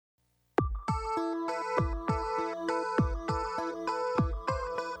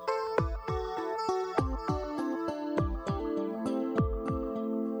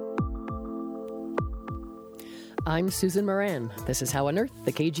I'm Susan Moran. This is How on Earth,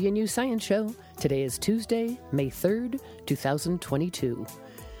 the KGNU Science Show. Today is Tuesday, May 3rd, 2022.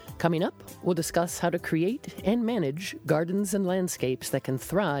 Coming up, we'll discuss how to create and manage gardens and landscapes that can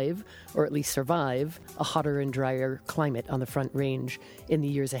thrive, or at least survive, a hotter and drier climate on the Front Range in the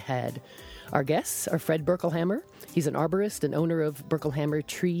years ahead. Our guests are Fred Berkelhammer. He's an arborist and owner of Berkelhammer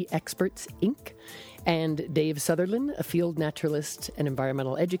Tree Experts, Inc., and Dave Sutherland, a field naturalist, an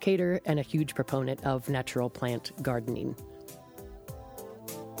environmental educator, and a huge proponent of natural plant gardening.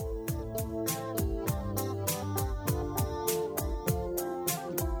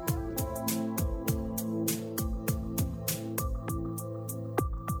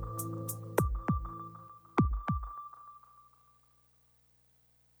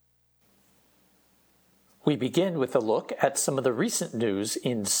 We begin with a look at some of the recent news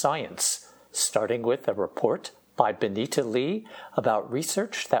in science, starting with a report by Benita Lee about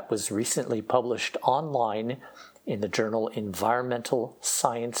research that was recently published online in the journal Environmental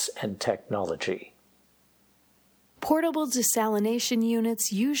Science and Technology. Portable desalination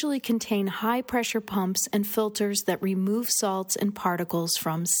units usually contain high-pressure pumps and filters that remove salts and particles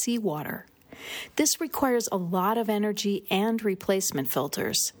from seawater. This requires a lot of energy and replacement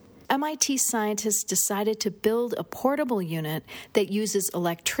filters. MIT scientists decided to build a portable unit that uses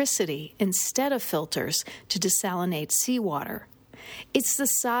electricity instead of filters to desalinate seawater. It's the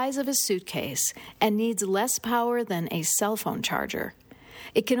size of a suitcase and needs less power than a cell phone charger.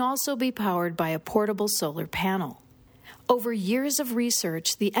 It can also be powered by a portable solar panel. Over years of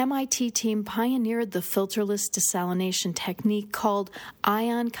research, the MIT team pioneered the filterless desalination technique called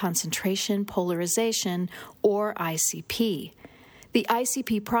ion concentration polarization, or ICP. The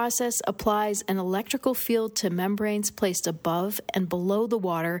ICP process applies an electrical field to membranes placed above and below the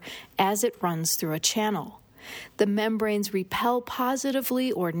water as it runs through a channel. The membranes repel positively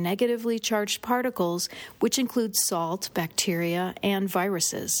or negatively charged particles, which include salt, bacteria, and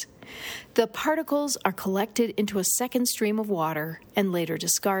viruses. The particles are collected into a second stream of water and later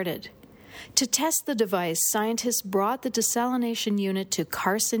discarded. To test the device, scientists brought the desalination unit to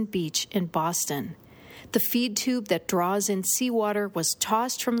Carson Beach in Boston. The feed tube that draws in seawater was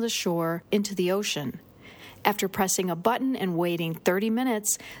tossed from the shore into the ocean. After pressing a button and waiting 30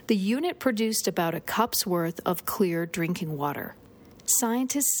 minutes, the unit produced about a cup's worth of clear drinking water.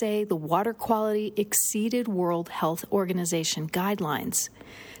 Scientists say the water quality exceeded World Health Organization guidelines.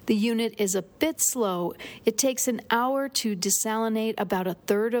 The unit is a bit slow. It takes an hour to desalinate about a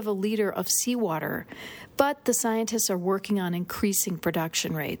third of a liter of seawater, but the scientists are working on increasing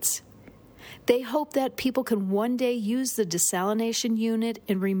production rates. They hope that people can one day use the desalination unit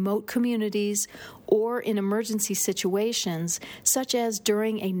in remote communities or in emergency situations, such as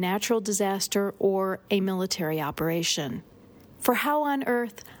during a natural disaster or a military operation. For How on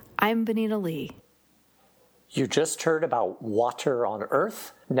Earth, I'm Benita Lee. You just heard about water on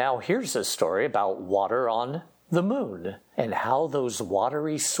Earth. Now here's a story about water on the moon and how those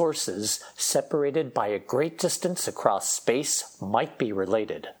watery sources separated by a great distance across space might be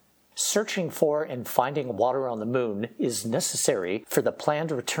related. Searching for and finding water on the moon is necessary for the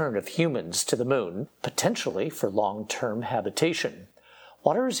planned return of humans to the moon, potentially for long-term habitation.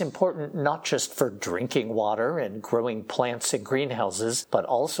 Water is important not just for drinking water and growing plants in greenhouses, but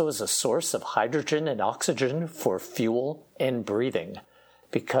also as a source of hydrogen and oxygen for fuel and breathing.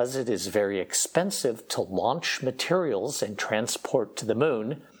 Because it is very expensive to launch materials and transport to the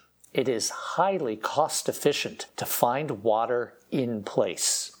moon, it is highly cost-efficient to find water in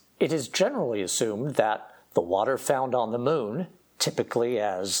place. It is generally assumed that the water found on the moon, typically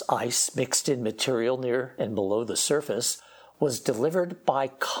as ice mixed in material near and below the surface, was delivered by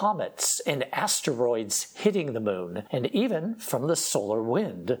comets and asteroids hitting the moon, and even from the solar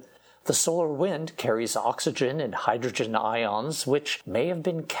wind. The solar wind carries oxygen and hydrogen ions, which may have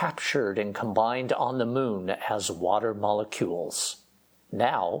been captured and combined on the moon as water molecules.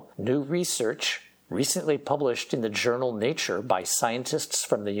 Now, new research recently published in the journal Nature by scientists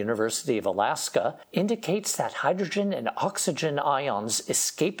from the University of Alaska, indicates that hydrogen and oxygen ions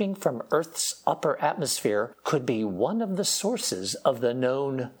escaping from Earth's upper atmosphere could be one of the sources of the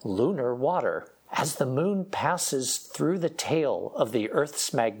known lunar water. As the moon passes through the tail of the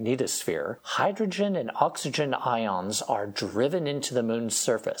Earth's magnetosphere, hydrogen and oxygen ions are driven into the moon's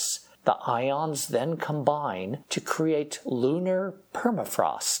surface. The ions then combine to create lunar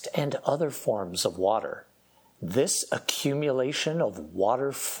permafrost and other forms of water. This accumulation of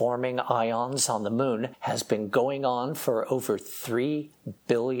water-forming ions on the moon has been going on for over 3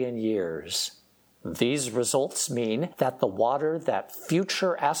 billion years. These results mean that the water that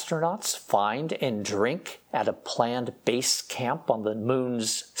future astronauts find and drink at a planned base camp on the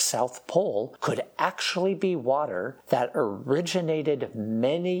moon's south pole could actually be water that originated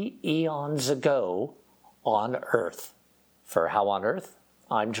many eons ago on Earth. For How on Earth,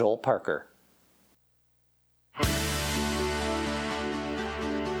 I'm Joel Parker.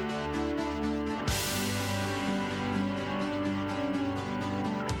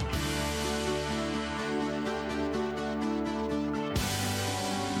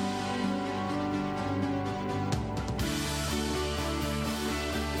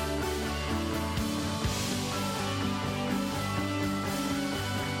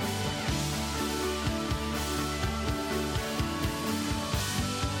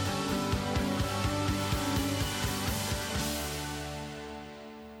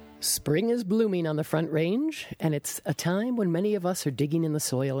 Spring is blooming on the Front Range, and it's a time when many of us are digging in the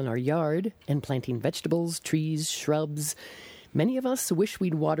soil in our yard and planting vegetables, trees, shrubs. Many of us wish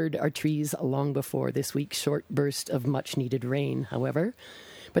we'd watered our trees long before this week's short burst of much-needed rain, however.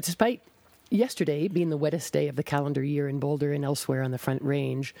 But despite yesterday being the wettest day of the calendar year in Boulder and elsewhere on the Front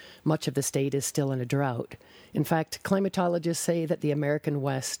Range, much of the state is still in a drought. In fact, climatologists say that the American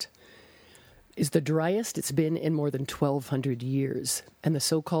West is the driest it's been in more than 1,200 years, and the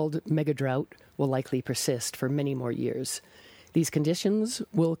so-called megadrought will likely persist for many more years. These conditions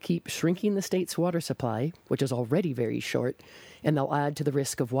will keep shrinking the state's water supply, which is already very short, and they'll add to the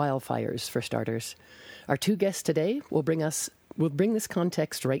risk of wildfires, for starters. Our two guests today will bring this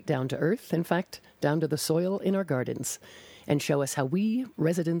context right down to earth, in fact, down to the soil in our gardens, and show us how we,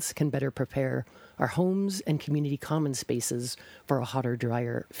 residents, can better prepare our homes and community common spaces for a hotter,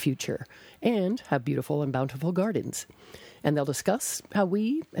 drier future, and have beautiful and bountiful gardens. And they'll discuss how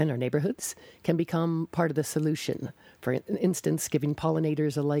we and our neighborhoods can become part of the solution. For instance, giving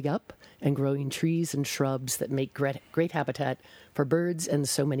pollinators a leg up and growing trees and shrubs that make great habitat for birds and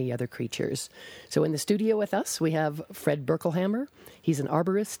so many other creatures. So in the studio with us, we have Fred Berkelhammer. He's an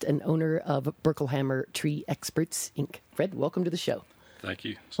arborist and owner of Berkelhammer Tree Experts, Inc. Fred, welcome to the show. Thank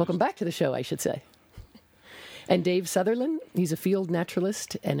you. Welcome back to the show, I should say. And Dave Sutherland, he's a field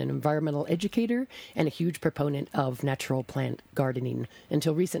naturalist and an environmental educator and a huge proponent of natural plant gardening.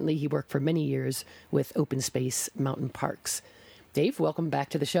 Until recently, he worked for many years with open space mountain parks. Dave, welcome back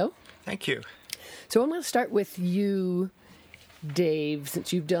to the show. Thank you. So I'm going to start with you, Dave,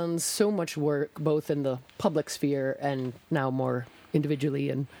 since you've done so much work both in the public sphere and now more individually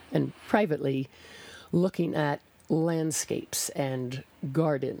and privately, looking at landscapes and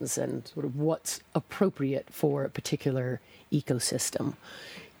gardens and sort of what's appropriate for a particular ecosystem.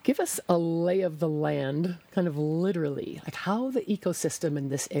 Give us a lay of the land, kind of literally, like how the ecosystem in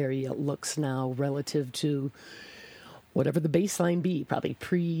this area looks now relative to whatever the baseline be, probably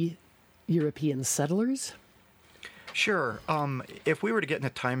pre-European settlers. Sure. If we were to get in a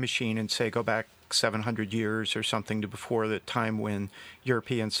time machine and say go back 700 years or something to before the time when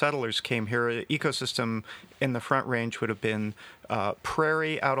European settlers came here, the ecosystem in the Front Range would have been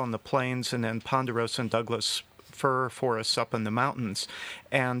prairie out on the plains and then ponderosa and Douglas fir forests up in the mountains.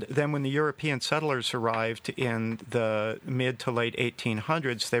 And then when the European settlers arrived in the mid to late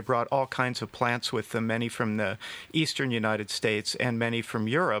 1800s, they brought all kinds of plants with them, many from the eastern United States and many from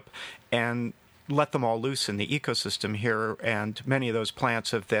Europe, and let them all loose in the ecosystem here, and many of those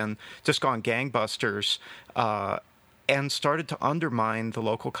plants have then just gone gangbusters and started to undermine the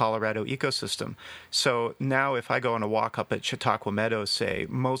local Colorado ecosystem. So now if I go on a walk up at Chautauqua Meadows, say,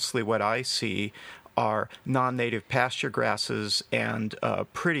 mostly what I see are non-native pasture grasses and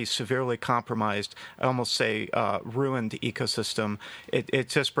pretty severely compromised, I almost say ruined ecosystem. It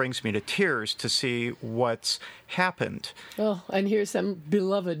just brings me to tears to see what's happened. Oh, and here's some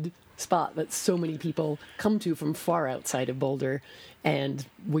beloved spot that so many people come to from far outside of Boulder and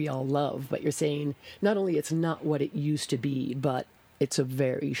we all love. But you're saying not only it's not what it used to be, but it's a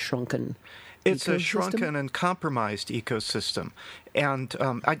very shrunken It's ecosystem? a shrunken and compromised ecosystem. And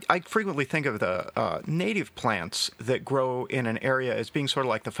I frequently think of the native plants that grow in an area as being sort of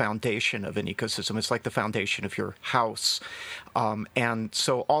like the foundation of an ecosystem. It's like the foundation of your house. And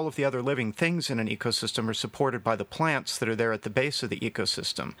so all of the other living things in an ecosystem are supported by the plants that are there at the base of the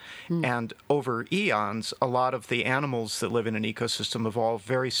ecosystem. And over eons, a lot of the animals that live in an ecosystem evolve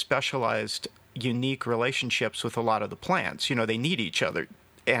very specialized, unique relationships with a lot of the plants. You know, they need each other.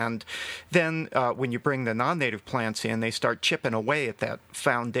 And then when you bring the non-native plants in, they start chipping away at that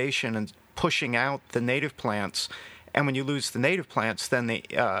foundation and pushing out the native plants. And when you lose the native plants, then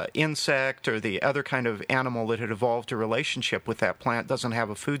the insect or the other kind of animal that had evolved a relationship with that plant doesn't have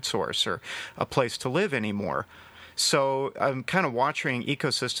a food source or a place to live anymore. So I'm kind of watching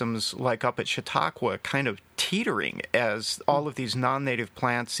ecosystems like up at Chautauqua kind of teetering as all of these non-native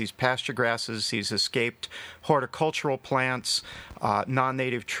plants, these pasture grasses, these escaped horticultural plants,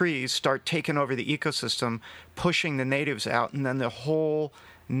 non-native trees start taking over the ecosystem, pushing the natives out, and then the whole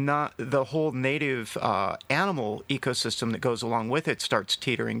native animal ecosystem that goes along with it starts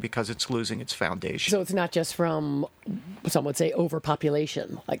teetering because it's losing its foundation. So it's not just from, some would say,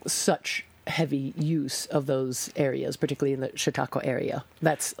 overpopulation, like such heavy use of those areas, particularly in the Chautauqua area.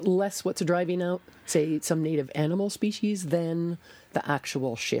 That's less what's driving out, say, some native animal species than the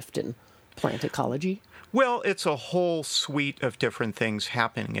actual shift in plant ecology. Well, it's a whole suite of different things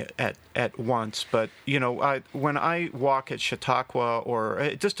happening at once. But, when I walk at Chautauqua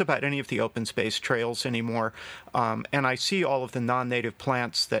or just about any of the open space trails anymore, and I see all of the non-native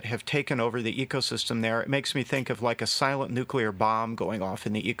plants that have taken over the ecosystem there, it makes me think of like a silent nuclear bomb going off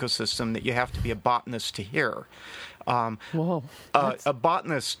in the ecosystem that you have to be a botanist to hear. Whoa. A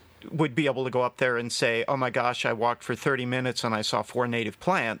botanist would be able to go up there and say, oh my gosh, I walked for 30 minutes and I saw 4 native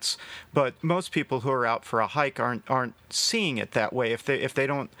plants. But most people who are out for a hike aren't seeing it that way. If they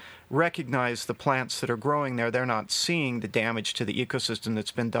don't recognize the plants that are growing there, they're not seeing the damage to the ecosystem that's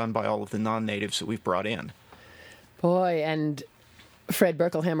been done by all of the non-natives that we've brought in. Boy, and Fred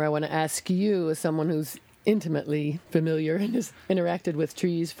Berkelhammer, I want to ask you, as someone who's intimately familiar and has interacted with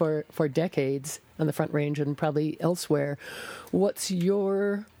trees for decades on the Front Range and probably elsewhere, what's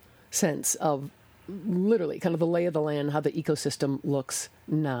your sense of literally kind of the lay of the land, how the ecosystem looks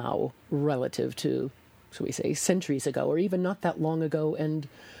now relative to, shall we say, centuries ago, or even not that long ago, and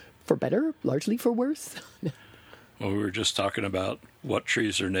for better, largely for worse? Well, we were just talking about what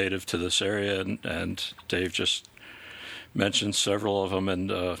trees are native to this area, and Dave just mentioned several of them,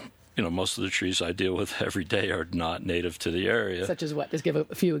 and most of the trees I deal with every day are not native to the area. Such as what? Just give a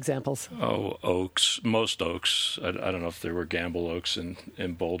few examples. Oh, oaks. Most oaks. I don't know if there were gamble oaks in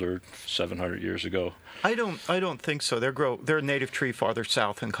Boulder 700 years ago. I don't think so. They're a native tree farther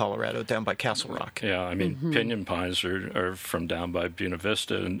south in Colorado, down by Castle Rock. Yeah, I mean, pinyon pines are from down by Buena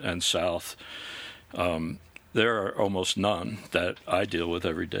Vista and south. There are almost none that I deal with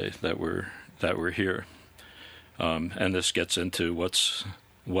every day that were here. And this gets into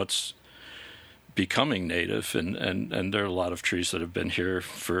what's becoming native, and there are a lot of trees that have been here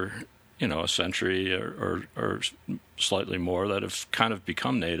for a century or slightly more that have kind of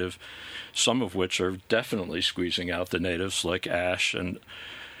become native, some of which are definitely squeezing out the natives, like ash, and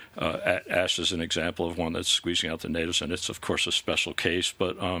ash is an example of one that's squeezing out the natives, and it's of course a special case,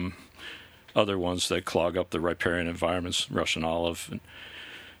 but other ones that clog up the riparian environments, Russian olive,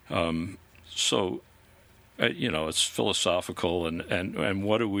 so it's philosophical, and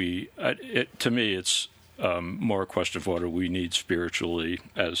what do we? To me, it's more a question of what do we need spiritually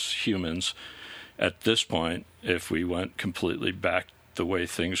as humans. At this point, if we went completely back the way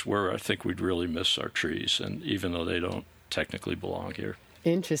things were, I think we'd really miss our trees, and even though they don't technically belong here.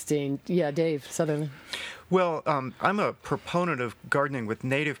 Interesting. Yeah, Dave, Sutherland. Well, I'm a proponent of gardening with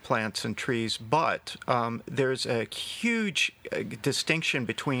native plants and trees, but there's a huge distinction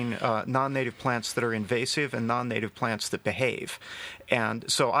between non-native plants that are invasive and non-native plants that behave. And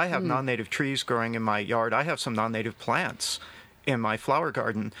so I have non-native trees growing in my yard. I have some non-native plants in my flower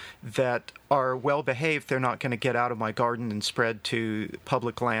garden that are well behaved. They're not going to get out of my garden and spread to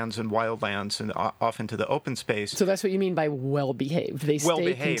public lands and wildlands and off into the open space. So that's what you mean by well behaved. They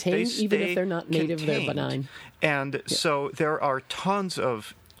stay contained, even if they're not native, they're benign. And so there are tons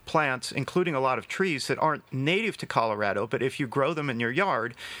of plants, including a lot of trees, that aren't native to Colorado, but if you grow them in your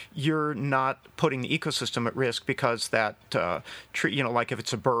yard, you're not putting the ecosystem at risk because that tree, like if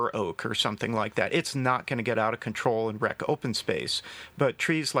it's a bur oak or something like that, it's not going to get out of control and wreck open space. But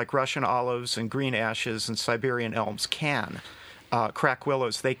trees like Russian olives and green ashes and Siberian elms can. Crack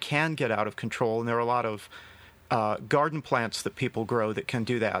willows, they can get out of control, and there are a lot of garden plants that people grow that can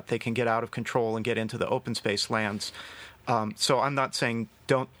do that. They can get out of control and get into the open space lands. So I'm not saying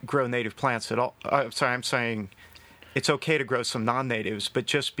don't grow native plants at all. I'm saying it's okay to grow some non-natives, but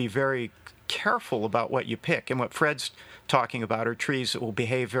just be very careful about what you pick. And what Fred's talking about are trees that will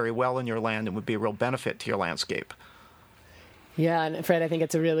behave very well in your land and would be a real benefit to your landscape. Yeah, and Fred, I think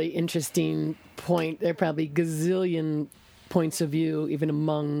it's a really interesting point. There are probably gazillion points of view, even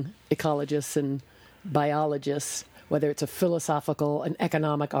among ecologists and biologists, whether it's a philosophical, an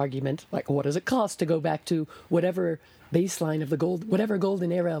economic argument, like what does it cost to go back to whatever baseline of whatever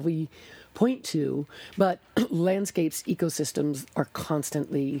golden era we point to. But landscapes, ecosystems are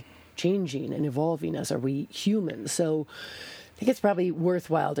constantly changing and evolving, as are we humans. So I think it's probably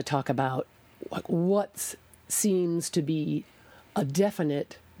worthwhile to talk about what seems to be a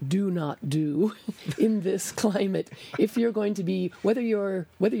definite do not do in this climate if you're going to be, whether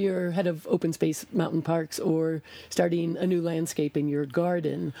you're head of open space mountain parks or starting a new landscape in your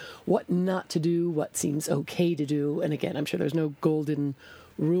garden, what not to do, what seems okay to do. And again, I'm sure there's no golden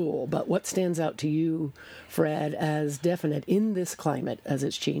rule, but what stands out to you, Fred, as definite in this climate as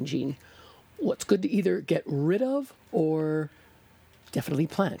it's changing? What's good to either get rid of or definitely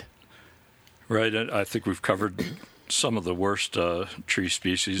plant? Right. I think we've covered some of the worst tree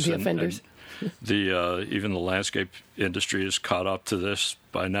species. The offenders. And even the landscape industry is caught up to this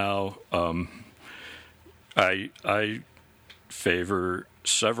by now. I favor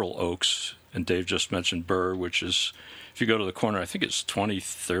several oaks, and Dave just mentioned Burr, which is, if you go to the corner, I think it's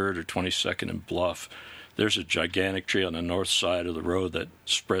 23rd or 22nd and Bluff, there's a gigantic tree on the north side of the road that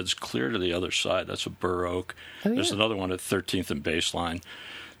spreads clear to the other side. That's a Burr oak. Oh, yeah. There's another one at 13th and Baseline.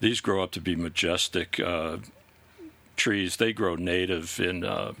 These grow up to be majestic trees. They grow native in,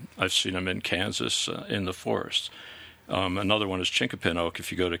 I've seen them in Kansas in the forest. Another one is chinkapin oak.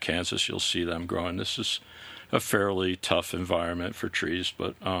 If you go to Kansas, you'll see them growing. This is a fairly tough environment for trees,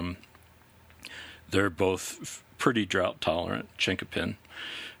 but they're both pretty drought tolerant. Chinkapin.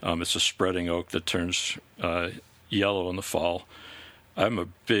 It's a spreading oak that turns yellow in the fall. I'm a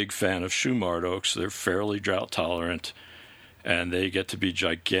big fan of Shumard oaks. They're fairly drought tolerant, and they get to be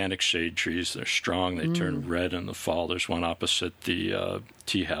gigantic shade trees. They're strong. They turn red in the fall. There's one opposite the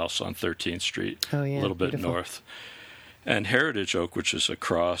tea house on 13th Street, a little bit north. And heritage oak, which is a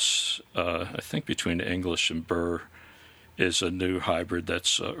cross, I think, between English and Burr, is a new hybrid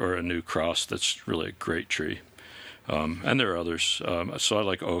or a new cross that's really a great tree. And there are others. So I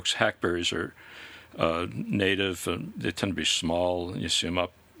like oaks. Hackberries are native. They tend to be small. You see them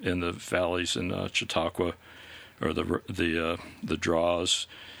up in the valleys in Chautauqua or the draws.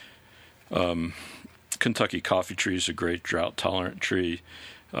 Kentucky coffee tree is a great drought-tolerant tree.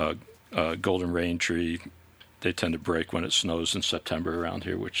 Golden rain tree, they tend to break when it snows in September around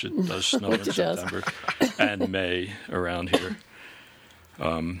here, which it does snow in September, and May around here.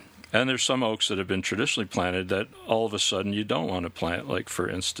 And there's some oaks that have been traditionally planted that all of a sudden you don't want to plant, like, for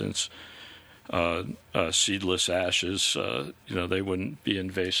instance, seedless ashes. They wouldn't be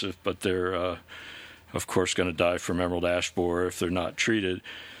invasive, but they're, of course, going to die from emerald ash borer if they're not treated.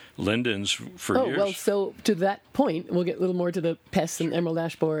 Lindens, for years... Oh, well, so to that point, we'll get a little more to the pests and emerald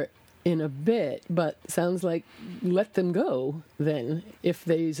ash borer in a bit, but sounds like let them go, then, if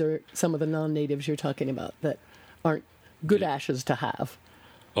these are some of the non-natives you're talking about that aren't good ashes to have.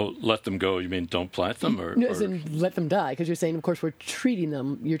 Oh, let them go. You mean don't plant them, No, as in let them die? Because you're saying, of course, we're treating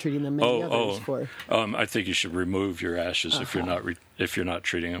them. You're treating them many others for. I think you should remove your ashes if you're not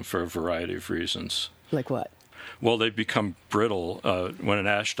treating them for a variety of reasons. Like what? Well, they become brittle. When an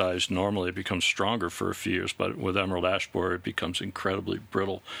ash dies, normally it becomes stronger for a few years, but with emerald ash borer, it becomes incredibly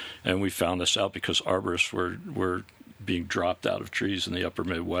brittle. And we found this out because arborists were being dropped out of trees in the upper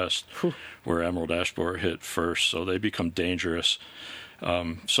Midwest, where emerald ash borer hit first. So they become dangerous.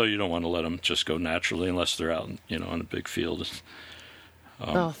 So you don't want to let them just go naturally unless they're out, in a big field.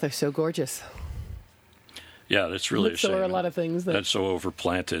 They're so gorgeous. Yeah, it's really a shame. So are a lot of things that's so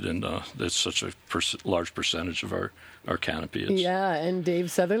overplanted, and that's such a large percentage of our canopy. Yeah, and Dave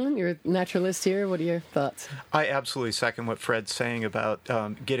Sutherland, you're a naturalist here. What are your thoughts? I absolutely second what Fred's saying about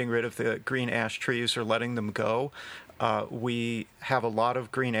getting rid of the green ash trees or letting them go. We have a lot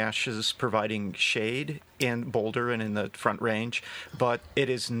of green ashes providing shade in Boulder and in the Front Range, but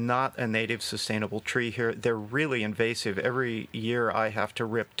it is not a native sustainable tree here. They're really invasive. Every year I have to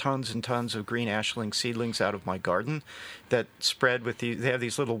rip tons and tons of green ashling seedlings out of my garden that spread with they have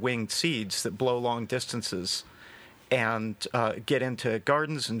these little winged seeds that blow long distances and get into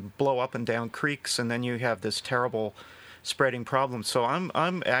gardens and blow up and down creeks, and then you have this terrible spreading problem. So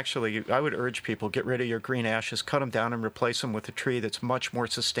I would urge people, get rid of your green ashes, cut them down, and replace them with a tree that's much more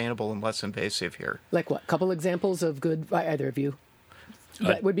sustainable and less invasive here. Like what? Couple examples of good, either of you?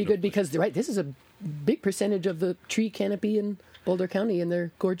 That would be good because, this is a big percentage of the tree canopy in Boulder County, and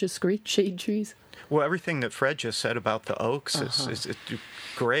they're gorgeous, great shade trees. Well, everything that Fred just said about the oaks is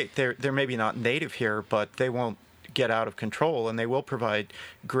great. They're maybe not native here, but they won't get out of control, and they will provide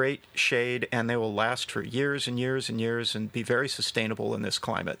great shade, and they will last for years and years and years and be very sustainable in this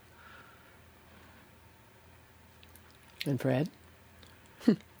climate. And Fred?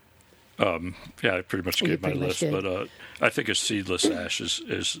 I pretty much gave my list, but I think a seedless ash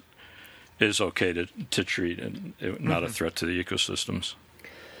is okay to treat and not a threat to the ecosystems.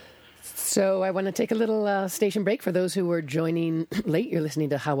 So I want to take a little station break. For those who were joining late, you're listening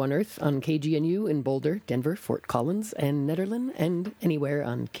to How on Earth on KGNU in Boulder, Denver, Fort Collins, and Nederland, and anywhere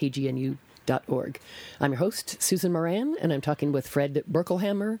on KGNU howonEarth.org. I'm your host, Susan Moran, and I'm talking with Fred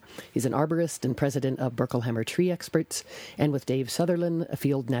Berkelhammer. He's an arborist and president of Berkelhammer Tree Experts, and with Dave Sutherland, a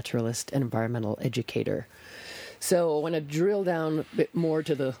field naturalist and environmental educator. So I want to drill down a bit more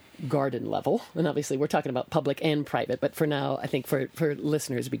to the garden level. And obviously we're talking about public and private, but for now, I think for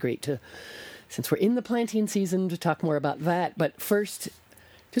listeners, it'd be great to, since we're in the planting season, to talk more about that. But first,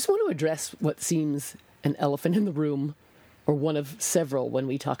 just want to address what seems an elephant in the room, or one of several, when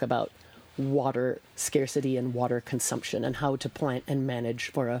we talk about water scarcity and water consumption and how to plant and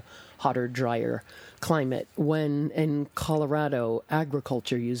manage for a hotter, drier climate. When in Colorado,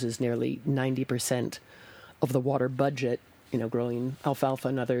 agriculture uses nearly 90% of the water budget, growing alfalfa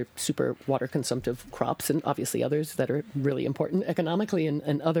and other super water consumptive crops, and obviously others that are really important economically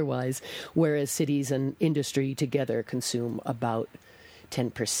and otherwise, whereas cities and industry together consume about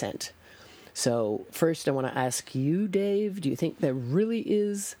 10%. So first I want to ask you, Dave, do you think there really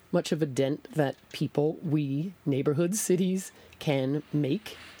is much of a dent that people, we, neighborhoods, cities, can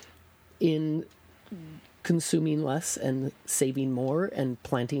make in consuming less and saving more and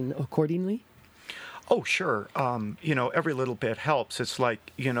planting accordingly? Oh, sure. Every little bit helps. It's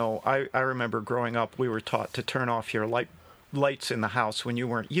like, I remember growing up, we were taught to turn off your lights in the house when you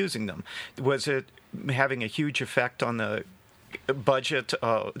weren't using them. Was it having a huge effect on the budget,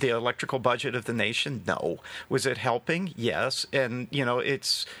 the electrical budget of the nation? No. Was it helping? Yes. And,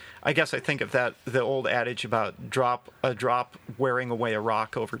 I guess I think of that, the old adage about a drop wearing away a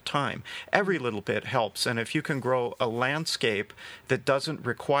rock over time. Every little bit helps. And if you can grow a landscape that doesn't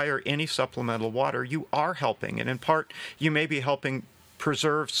require any supplemental water, you are helping. And in part, you may be helping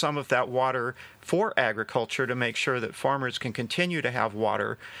preserve some of that water for agriculture to make sure that farmers can continue to have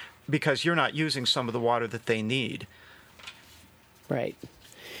water because you're not using some of the water that they need. Right.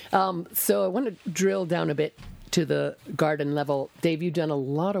 So I want to drill down a bit to the garden level. Dave, you've done a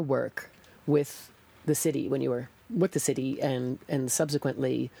lot of work with the city when you were with the city and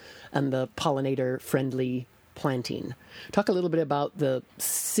subsequently and the pollinator-friendly planting. Talk a little bit about the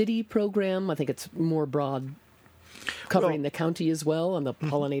city program. I think it's more broad, covering the county as well, and the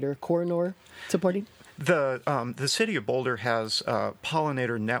pollinator corridor supporting. The city of Boulder has a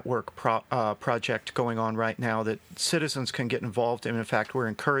pollinator network project going on right now that citizens can get involved in. In fact, we're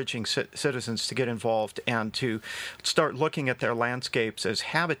encouraging citizens to get involved and to start looking at their landscapes as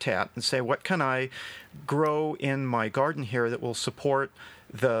habitat and say, what can I grow in my garden here that will support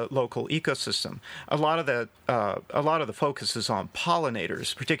the local ecosystem? A lot of the focus is on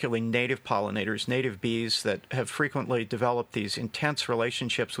pollinators, particularly native pollinators, native bees that have frequently developed these intense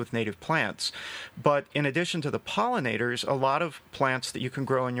relationships with native plants. But in addition to the pollinators, a lot of plants that you can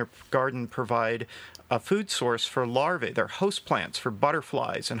grow in your garden provide a food source for larvae. They're host plants for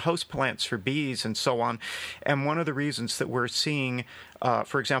butterflies and host plants for bees and so on. And one of the reasons that we're seeing,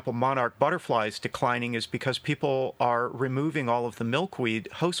 for example, monarch butterflies declining is because people are removing all of the milkweed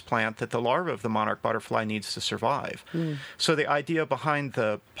host plant that the larva of the monarch butterfly needs to survive. So the idea behind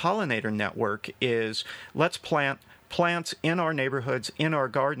the pollinator network is let's plant plants in our neighborhoods, in our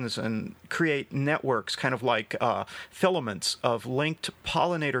gardens, and create networks, kind of like filaments of linked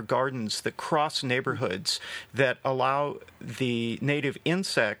pollinator gardens that cross neighborhoods that allow the native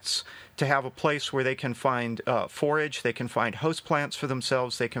insects to have a place where they can find forage, they can find host plants for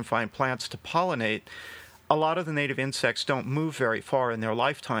themselves, they can find plants to pollinate. A lot of the native insects don't move very far in their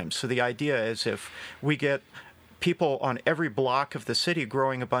lifetime, so the idea is if we get people on every block of the city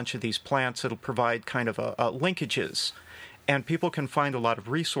growing a bunch of these plants, it'll provide kind of linkages. And people can find a lot of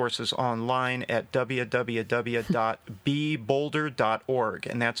resources online at www.beeboulder.org,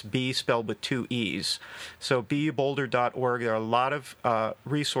 and that's B spelled with 2 E's. So beeboulder.org, there are a lot of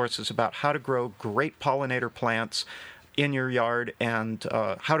resources about how to grow great pollinator plants in your yard and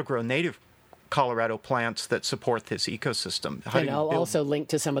how to grow native Colorado plants that support this ecosystem. And I'll also link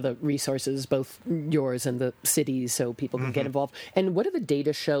to some of the resources, both yours and the cities, so people can get involved. And what do the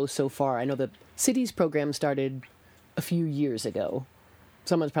data show so far? I know the cities program started a few years ago.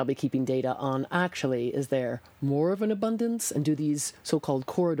 Someone's probably keeping data on, actually, is there more of an abundance? And do these so-called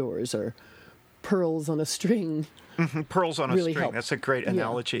corridors or pearls on a string pearls on a really string. Help. That's a great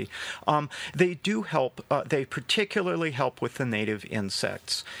analogy. Yeah. They do help. They particularly help with the native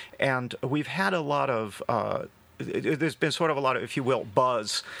insects. And we've had a lot of, there's been sort of a lot of, if you will,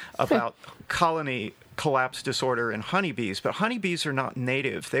 buzz about colony collapse disorder in honeybees. But honeybees are not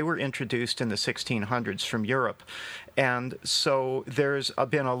native. They were introduced in the 1600s from Europe. And so there's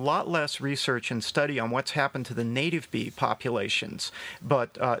been a lot less research and study on what's happened to the native bee populations,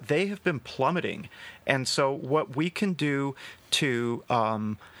 but they have been plummeting. And so what we can do to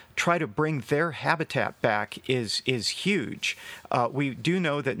try to bring their habitat back is huge. We do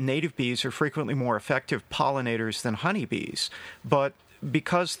know that native bees are frequently more effective pollinators than honeybees, but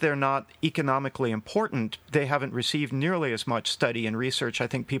because they're not economically important, they haven't received nearly as much study and research. I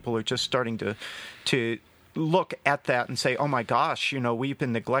think people are just starting to look at that and say, oh my gosh, we've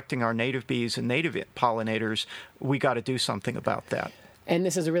been neglecting our native bees and native pollinators. We got to do something about that. And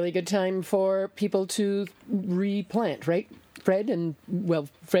this is a really good time for people to replant, right, Fred? And, well,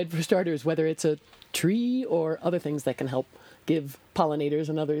 Fred, for starters, whether it's a tree or other things that can help give pollinators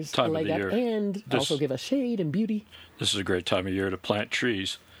and others a leg up, and also give us shade and beauty. This is a great time of year to plant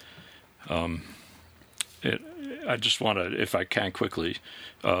trees. I just want to, if I can quickly,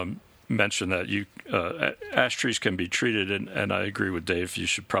 mention that ash trees can be treated, and I agree with Dave, you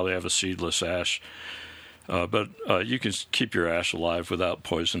should probably have a seedless ash. But you can keep your ash alive without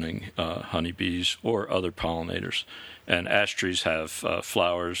poisoning honeybees or other pollinators. And ash trees have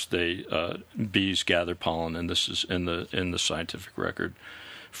flowers. Bees gather pollen, and this is in the scientific record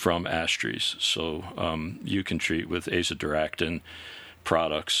from ash trees. So you can treat with azadirachtin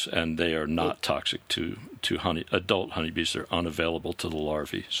products, and they are not toxic to adult honeybees. They're unavailable to the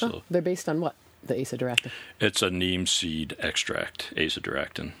larvae. So they're based on what? The azadirachtin? It's a neem seed extract,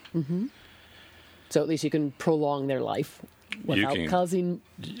 azadirachtin. Mm-hmm. So at least you can prolong their life without causing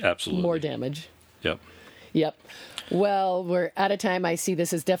more damage. Yep. Well, we're out of time. I see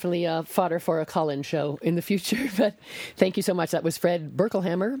this as definitely a fodder for a call-in show in the future. But thank you so much. That was Fred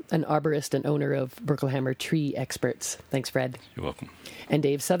Berkelhammer, an arborist and owner of Berkelhammer Tree Experts. Thanks, Fred. You're welcome. And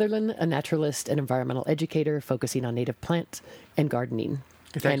Dave Sutherland, a naturalist and environmental educator focusing on native plants and gardening.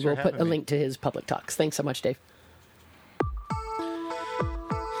 Thanks, and we'll put a link to his public talks. Thanks so much, Dave.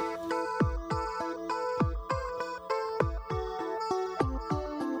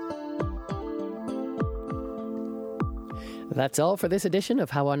 That's all for this edition of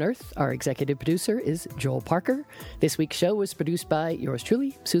How on Earth. Our executive producer is Joel Parker. This week's show was produced by yours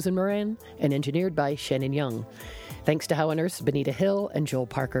truly, Susan Moran, and engineered by Shannon Young. Thanks to How on Earth's Benita Hill and Joel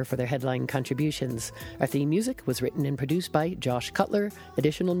Parker for their headline contributions. Our theme music was written and produced by Josh Cutler.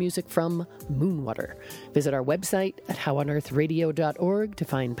 Additional music from Moonwater. Visit our website at howonearthradio.org to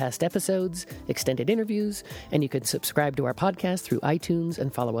find past episodes, extended interviews, and you can subscribe to our podcast through iTunes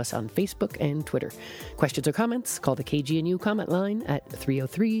and follow us on Facebook and Twitter. Questions or comments? Call the KGNU comment line at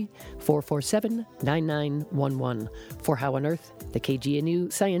 303-447-9911. For How on Earth, the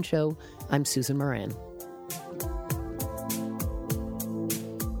KGNU Science Show, I'm Susan Moran.